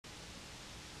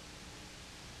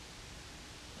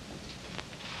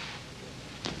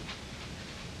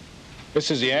This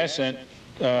is the ascent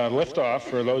liftoff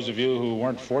for those of you who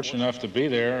weren't fortunate enough to be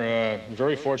there.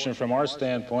 Very fortunate from our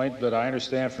standpoint, but I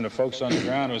understand from the folks on the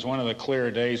ground it was one of the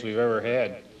clearer days we've ever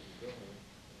had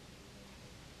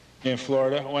in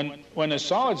Florida. When the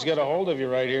solids get a hold of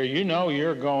you right here, you know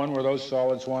you're going where those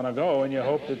solids want to go, and you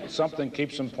hope that something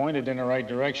keeps them pointed in the right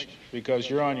direction because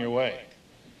you're on your way.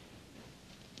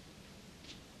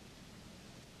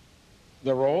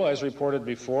 The roll, as reported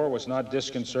before, was not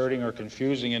disconcerting or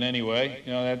confusing in any way.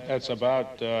 You know, that's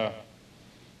about a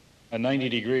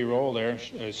 90-degree roll there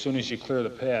as soon as you clear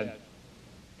the pad.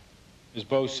 As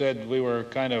Bo said, we were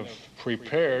kind of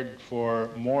prepared for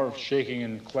more shaking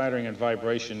and clattering and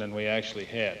vibration than we actually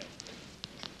had.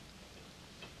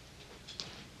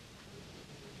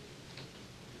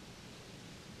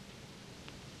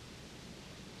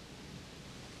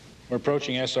 We're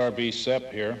approaching SRB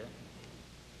SEP here.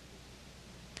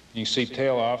 You can see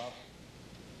tail off.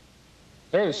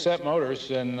 There are the SEP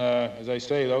motors, and as I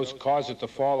say, those cause it to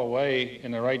fall away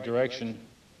in the right direction.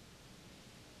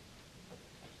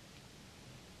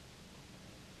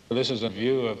 This is a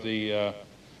view of the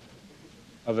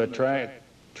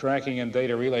tracking and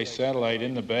data relay satellite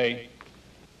in the bay.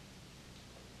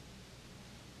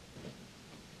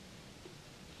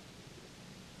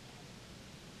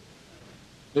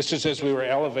 This is as we were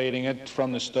elevating it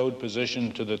from the stowed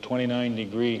position to the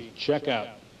 29-degree checkout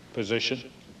position.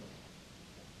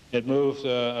 It moved,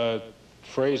 a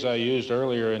phrase I used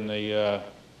earlier in the,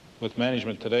 with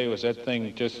management today was that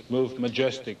thing just moved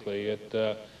majestically.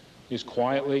 It is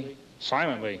quietly,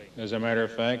 silently, as a matter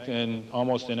of fact, and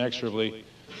almost inexorably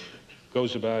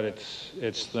goes about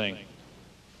its thing.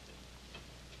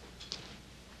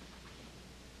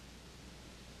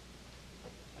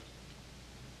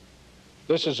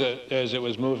 This is as it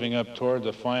was moving up toward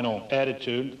the final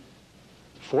attitude.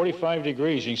 45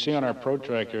 degrees, you can see on our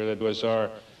protractor that was our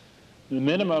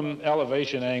minimum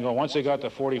elevation angle. Once it got to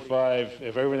 45,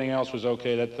 if everything else was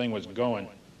okay, that thing was going,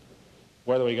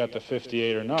 whether we got to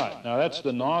 58 or not. Now that's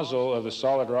the nozzle of the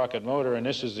solid rocket motor, and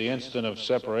this is the instant of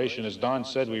separation. As Don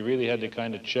said, we really had to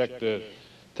kind of check the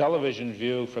television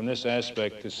view from this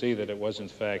aspect to see that it was in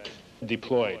fact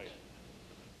deployed.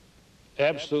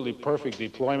 Absolutely perfect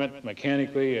deployment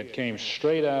mechanically. It came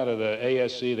straight out of the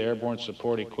ASE, the Airborne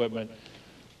Support Equipment,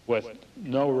 with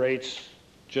no rates,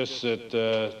 just at,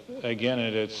 again,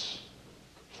 at its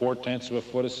 0.4 of a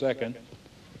foot a second,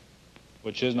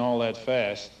 which isn't all that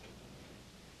fast.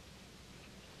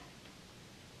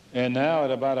 And now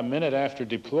at about a minute after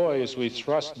deploy, as we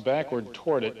thrust backward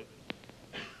toward it,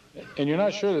 and you're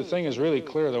not sure the thing is really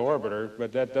clear of the orbiter,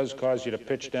 but that does cause you to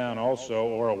pitch down also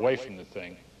or away from the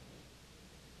thing.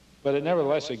 But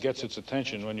nevertheless, it gets its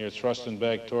attention when you're thrusting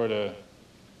back toward a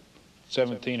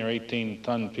 17 or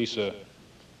 18-ton piece of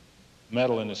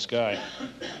metal in the sky.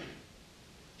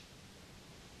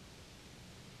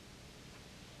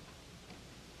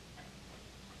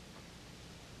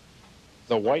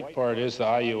 The white part is the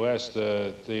IUS,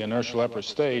 the inertial upper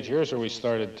stage. Here's where we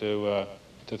started to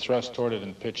thrust toward it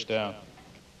and pitch down.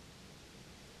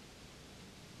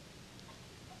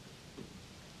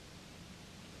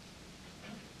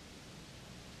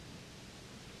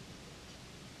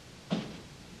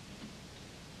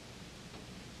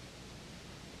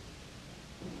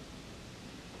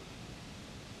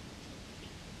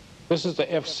 This is the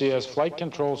FCS, Flight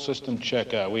Control System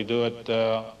Checkout. We do it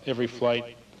every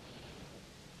flight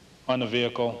on the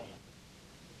vehicle.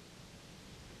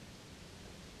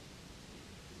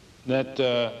 That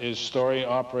is Story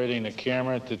operating the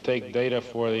camera to take data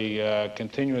for the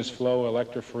continuous flow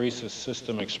electrophoresis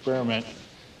system experiment.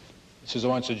 This is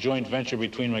a joint venture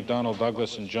between McDonnell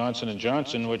Douglas and Johnson &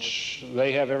 Johnson, which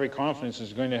they have every confidence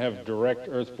is going to have direct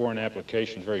earthborne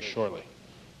application very shortly.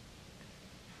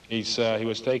 He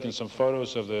was taking some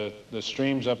photos of the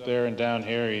streams up there and down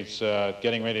here. He's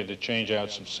getting ready to change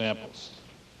out some samples.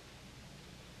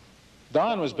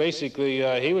 Don was basically,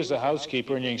 he was the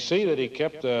housekeeper, and you can see that he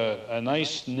kept a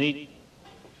nice, neat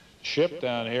ship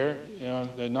down here. You know,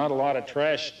 there's not a lot of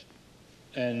trash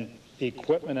and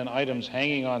equipment and items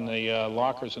hanging on the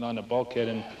lockers and on the bulkhead,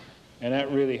 and that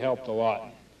really helped a lot.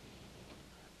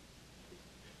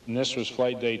 And this was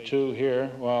flight day 2 here,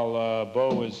 while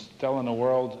Bo was telling the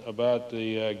world about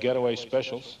the getaway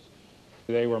specials.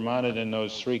 They were mounted in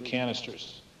those 3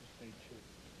 canisters.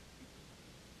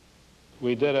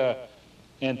 We did a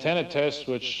antenna test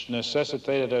which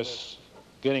necessitated us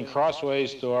getting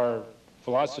crossways to our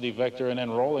velocity vector and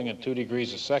then rolling at 2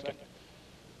 degrees a second.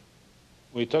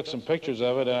 We took some pictures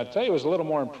of it, and I tell you, it was a little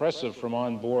more impressive from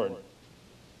on board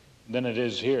than it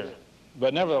is here.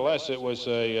 But nevertheless, it was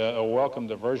a welcome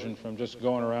diversion from just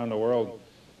going around the world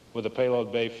with the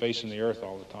payload bay facing the Earth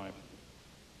all the time.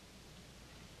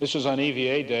 This was on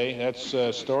EVA day. That's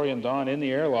Story and Dawn in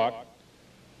the airlock,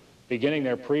 beginning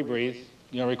their pre-breathe.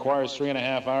 You know, requires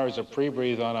 3.5 hours of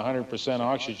pre-breathe on 100%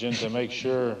 oxygen to make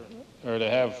sure, or to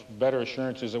have better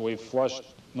assurances that we've flushed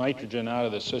nitrogen out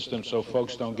of the system so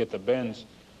folks don't get the bends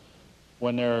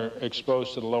when they're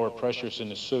exposed to the lower pressures in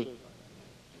the suit.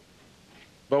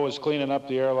 Bo was cleaning up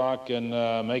the airlock and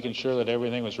making sure that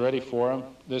everything was ready for him.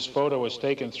 This photo was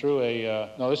taken through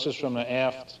no, this is from the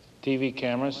aft TV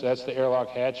cameras. That's the airlock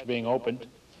hatch being opened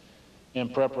in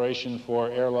preparation for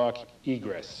airlock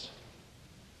egress.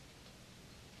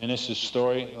 And this is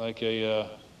Story, like a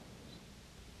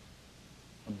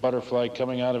butterfly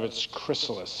coming out of its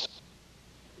chrysalis.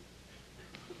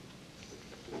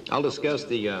 I'll discuss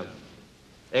the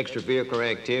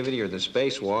extravehicular activity, or the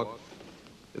spacewalk.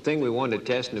 The thing we wanted to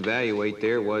test and evaluate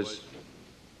there was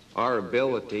our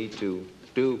ability to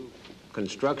do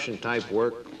construction-type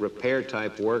work,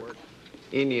 repair-type work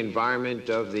in the environment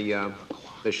of the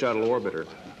shuttle orbiter.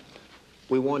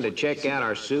 We wanted to check out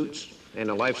our suits and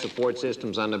the life support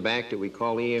systems on the back that we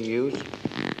call EMUs.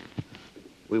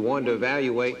 We wanted to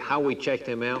evaluate how we check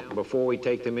them out before we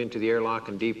take them into the airlock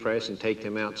and depress and take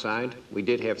them outside. We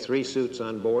did have 3 suits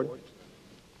on board.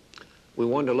 We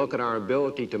wanted to look at our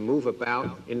ability to move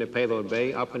about in the payload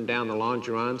bay, up and down the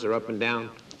longerons or up and down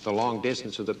the long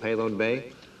distance of the payload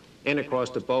bay, and across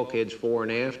the bulkheads fore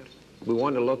and aft. We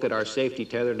wanted to look at our safety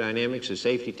tether dynamics, the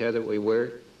safety tether we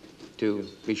wear to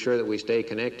be sure that we stay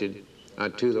connected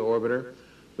to the orbiter.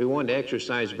 We wanted to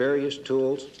exercise various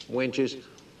tools, winches,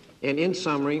 and in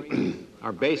summary,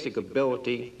 our basic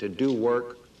ability to do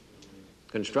work,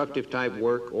 constructive type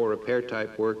work or repair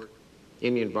type work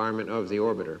in the environment of the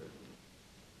orbiter.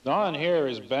 Don here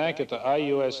is back at the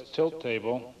IUS tilt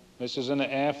table. This is in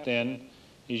the aft end.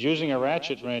 He's using a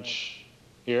ratchet wrench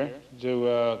here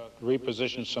to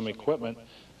reposition some equipment.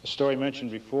 The Story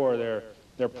mentioned before,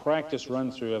 their practice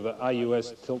run-through of the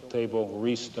IUS tilt table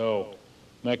restow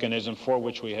mechanism, for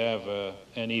which we have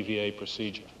an EVA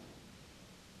procedure.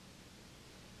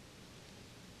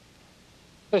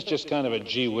 That's just kind of a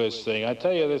gee whiz thing. I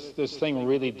tell you, this thing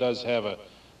really does have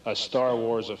a Star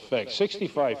Wars effect.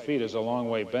 65 feet is a long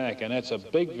way back, and it's a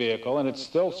big vehicle, and it's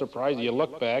still surprising. You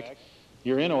look back,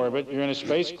 you're in orbit, you're in a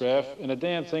spacecraft, and the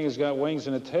damn thing has got wings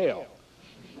and a tail.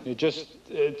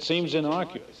 It seems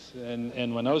innocuous.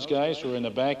 And when those guys were in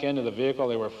the back end of the vehicle,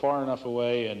 they were far enough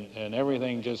away, and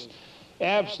everything just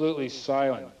absolutely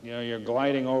silent. You know, you're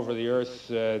gliding over the Earth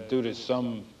due to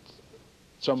some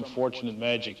fortunate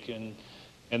magic, and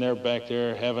they're back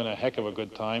there having a heck of a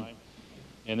good time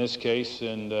in this case,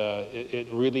 and it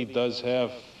really does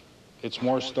have, it's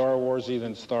more Star Warsy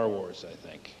than Star Wars, I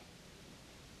think.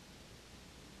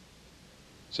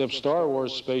 Except Star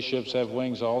Wars spaceships have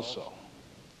wings also.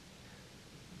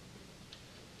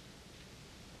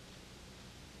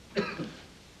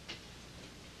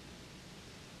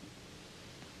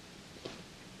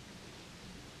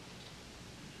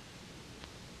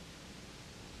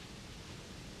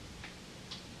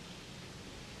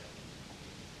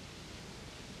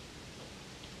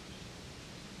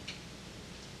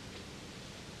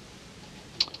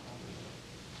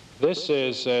 This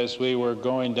is, as we were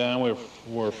going down,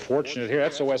 we're fortunate here.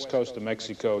 That's the west coast of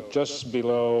Mexico, just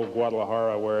below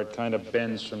Guadalajara, where it kind of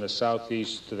bends from the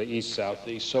southeast to the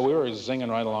east-southeast. So we were zinging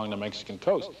right along the Mexican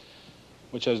coast,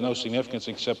 which has no significance,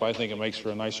 except I think it makes for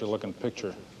a nicer looking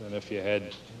picture than if you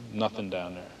had nothing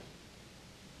down there.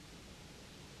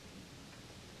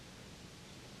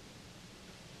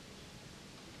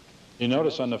 You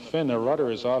notice on the fin, the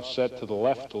rudder is offset to the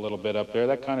left a little bit up there.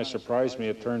 That kind of surprised me.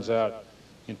 It turns out,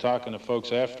 in talking to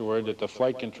folks afterward, that the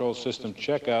flight control system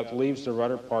checkout leaves the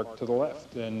rudder parked to the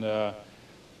left, and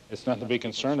it's nothing to be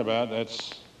concerned about.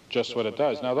 That's just what it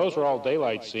does. Now, those were all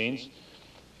daylight scenes.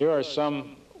 Here are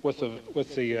some with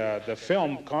the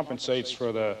film compensates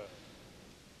for the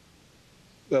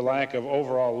lack of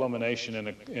overall illumination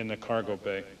in the cargo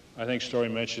bay. I think Story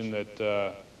mentioned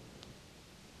that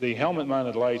the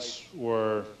helmet-mounted lights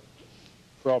were,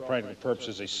 for all practical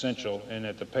purposes, essential, and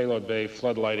that the payload bay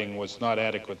floodlighting was not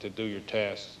adequate to do your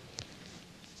tasks.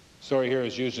 Story here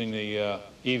is using the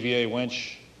EVA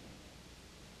winch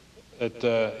that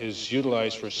is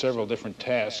utilized for several different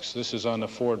tasks. This is on the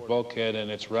forward bulkhead, and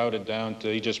it's routed down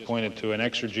to, he just pointed to an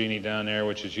extra genie down there,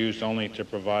 which is used only to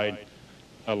provide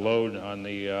a load on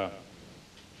the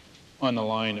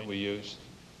line that we used.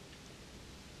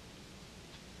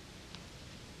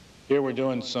 Here we're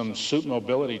doing some suit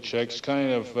mobility checks,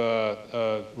 kind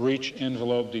of reach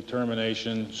envelope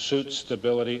determination, suit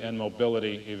stability and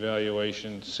mobility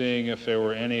evaluation, seeing if there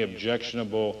were any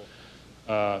objectionable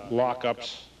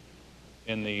lockups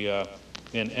in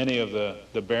any of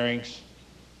the bearings.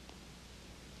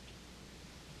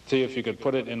 See if you could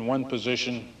put it in one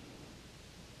position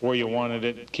where you wanted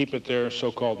it, keep it there,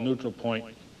 so-called neutral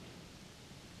point.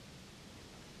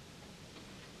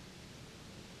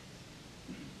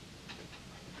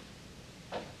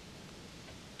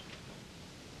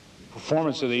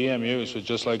 Performance of the EMUs was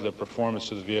just like the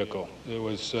performance of the vehicle. It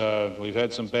was, we've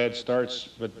had some bad starts,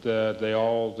 but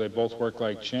they both work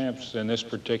like champs in this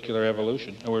particular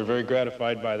evolution, and we're very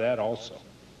gratified by that also.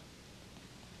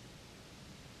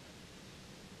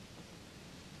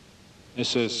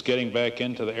 This is getting back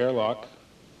into the airlock.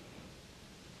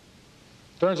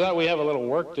 Turns out we have a little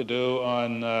work to do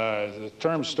on, the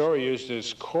term Story used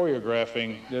is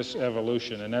choreographing this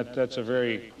evolution, and that's a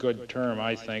very good term,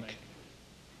 I think,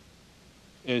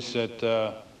 is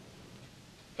that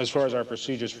as far as our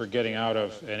procedures for getting out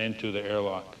of and into the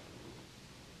airlock.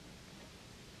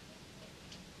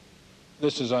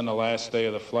 This is on the last day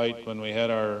of the flight when we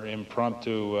had our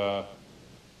impromptu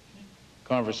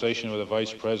conversation with the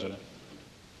Vice President.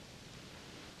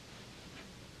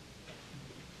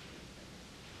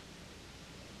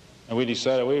 And we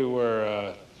decided, we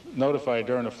were notified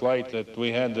during the flight that we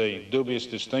had the dubious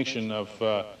distinction of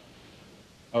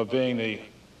being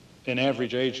in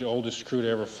average age, the oldest crew to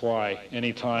ever fly,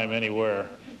 anytime, anywhere.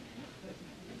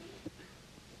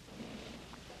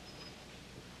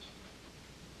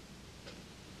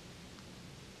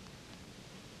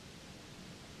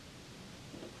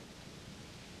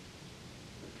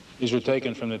 These were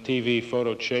taken from the TV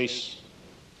photo chase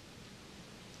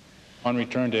on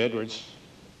return to Edwards.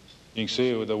 You can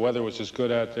see the weather was as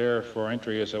good out there for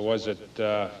entry as it was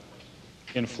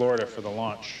in Florida for the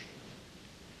launch.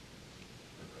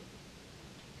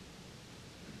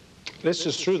 This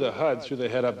is through the HUD, through the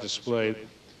head-up display.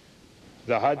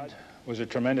 The HUD was a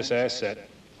tremendous asset,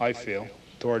 I feel,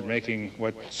 toward making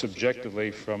what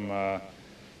subjectively, from the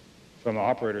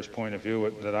operator's point of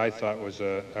view, that I thought was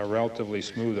a relatively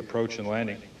smooth approach and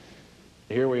landing.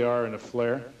 Here we are in a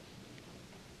flare.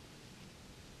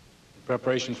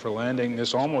 Preparation for landing.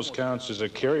 This almost counts as a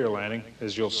carrier landing,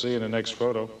 as you'll see in the next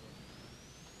photo,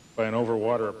 by an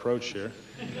overwater approach here.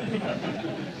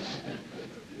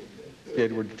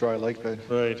 Edward dry lake bed.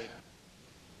 Right.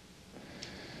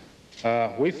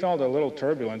 We felt a little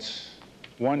turbulence,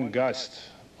 one gust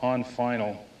on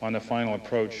the final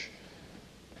approach,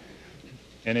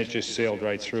 and it just sailed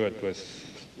right through it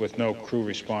with no crew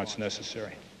response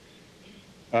necessary.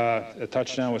 The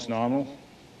touchdown was nominal.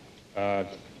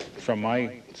 From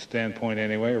my standpoint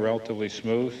anyway, relatively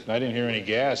smooth. I didn't hear any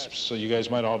gasps, so you guys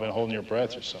might all have been holding your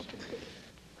breath or something.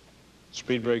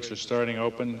 Speed brakes are starting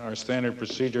open. Our standard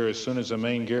procedure, as soon as the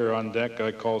main gear on deck,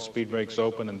 I call speed brakes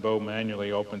open, and Bo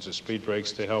manually opens the speed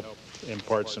brakes to help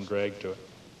impart some drag to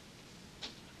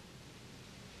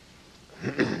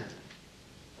it.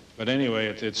 But anyway,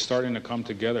 it's starting to come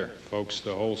together, folks.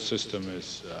 The whole system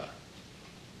is,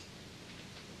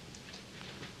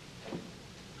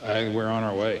 we're on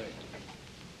our way.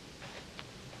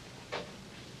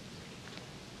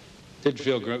 Did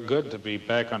feel good to be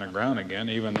back on the ground again,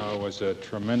 even though it was a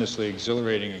tremendously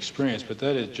exhilarating experience, but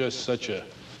that is just such a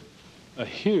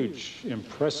huge,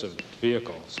 impressive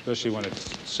vehicle, especially when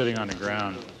it's sitting on the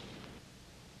ground.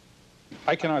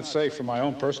 I cannot say from my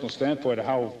own personal standpoint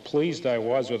how pleased I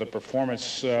was with the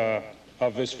performance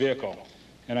of this vehicle.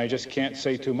 And I just can't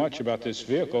say too much about this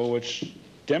vehicle, which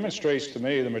demonstrates to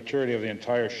me the maturity of the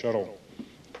entire shuttle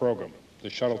program, the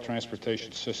shuttle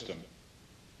transportation system.